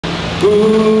I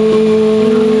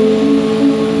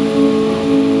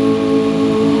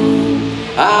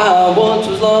once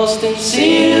was lost in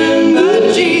sin,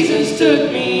 but Jesus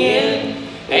took me in,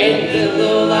 and the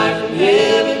little light from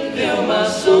heaven filled my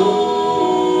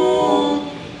soul.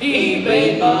 He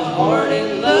made my heart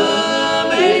in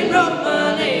love, and He wrote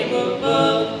my name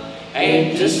above,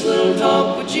 and just a little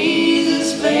talk with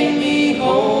Jesus made me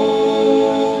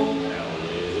whole.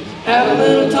 Have a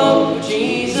little talk with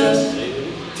Jesus,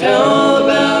 tell all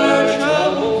about our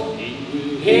trouble,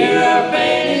 hear our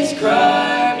families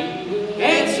cry,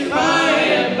 answer by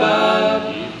and by.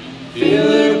 Feel a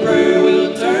little prayer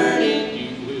will turn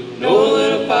it, know a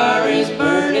little fire is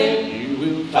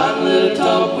burning, find a little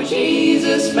talk with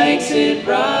Jesus makes it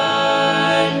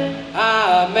right.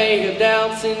 I may have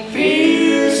doubts and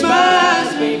fears, my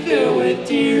eyes may fill with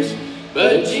tears,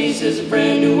 but Jesus is a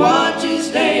friend who watches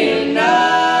day and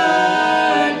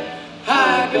night.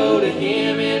 I go to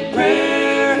Him in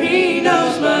prayer, He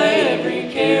knows my every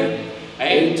care,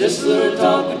 and just a little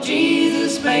talk with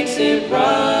Jesus makes it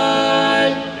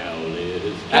right.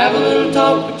 Have a little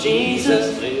talk with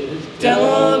Jesus, tell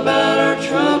all about our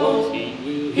troubles,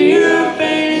 hear our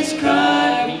faintest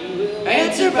cry,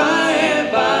 answer by and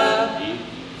by.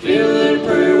 Feel a little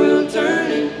prayer will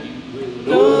turn it,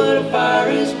 know a little fire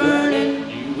is burning,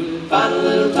 find a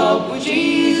little talk with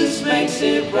Jesus makes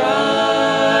it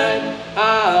right.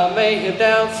 I may have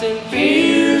doubts and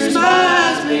fears, my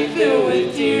eyes may fill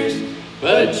with tears,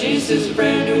 but Jesus is a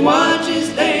friend who watches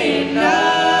day and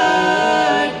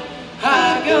night.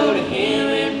 I go to Him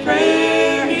in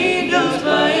prayer, He knows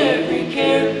my every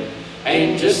care,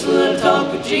 and just a little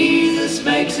talk with Jesus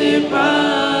makes it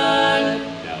right.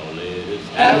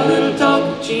 Have a little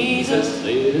talk with Jesus,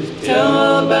 tell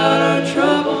all about our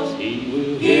troubles,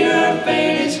 hear our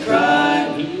faintest cry,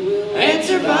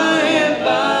 answer by and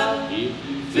by.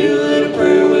 Feel a little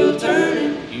prayer will turn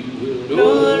it,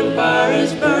 know a little fire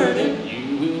is burning,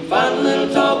 find a little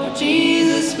talk with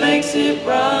Jesus makes it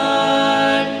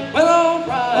right. Well,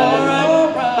 alright,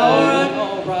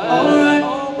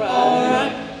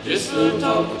 just a little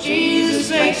talk with Jesus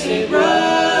makes it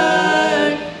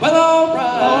right. Well,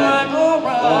 alright,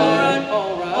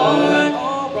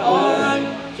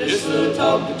 just a little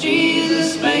talk with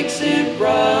Jesus makes it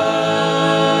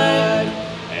right.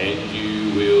 And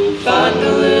you will find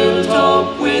a little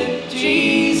talk with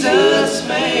Jesus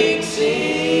makes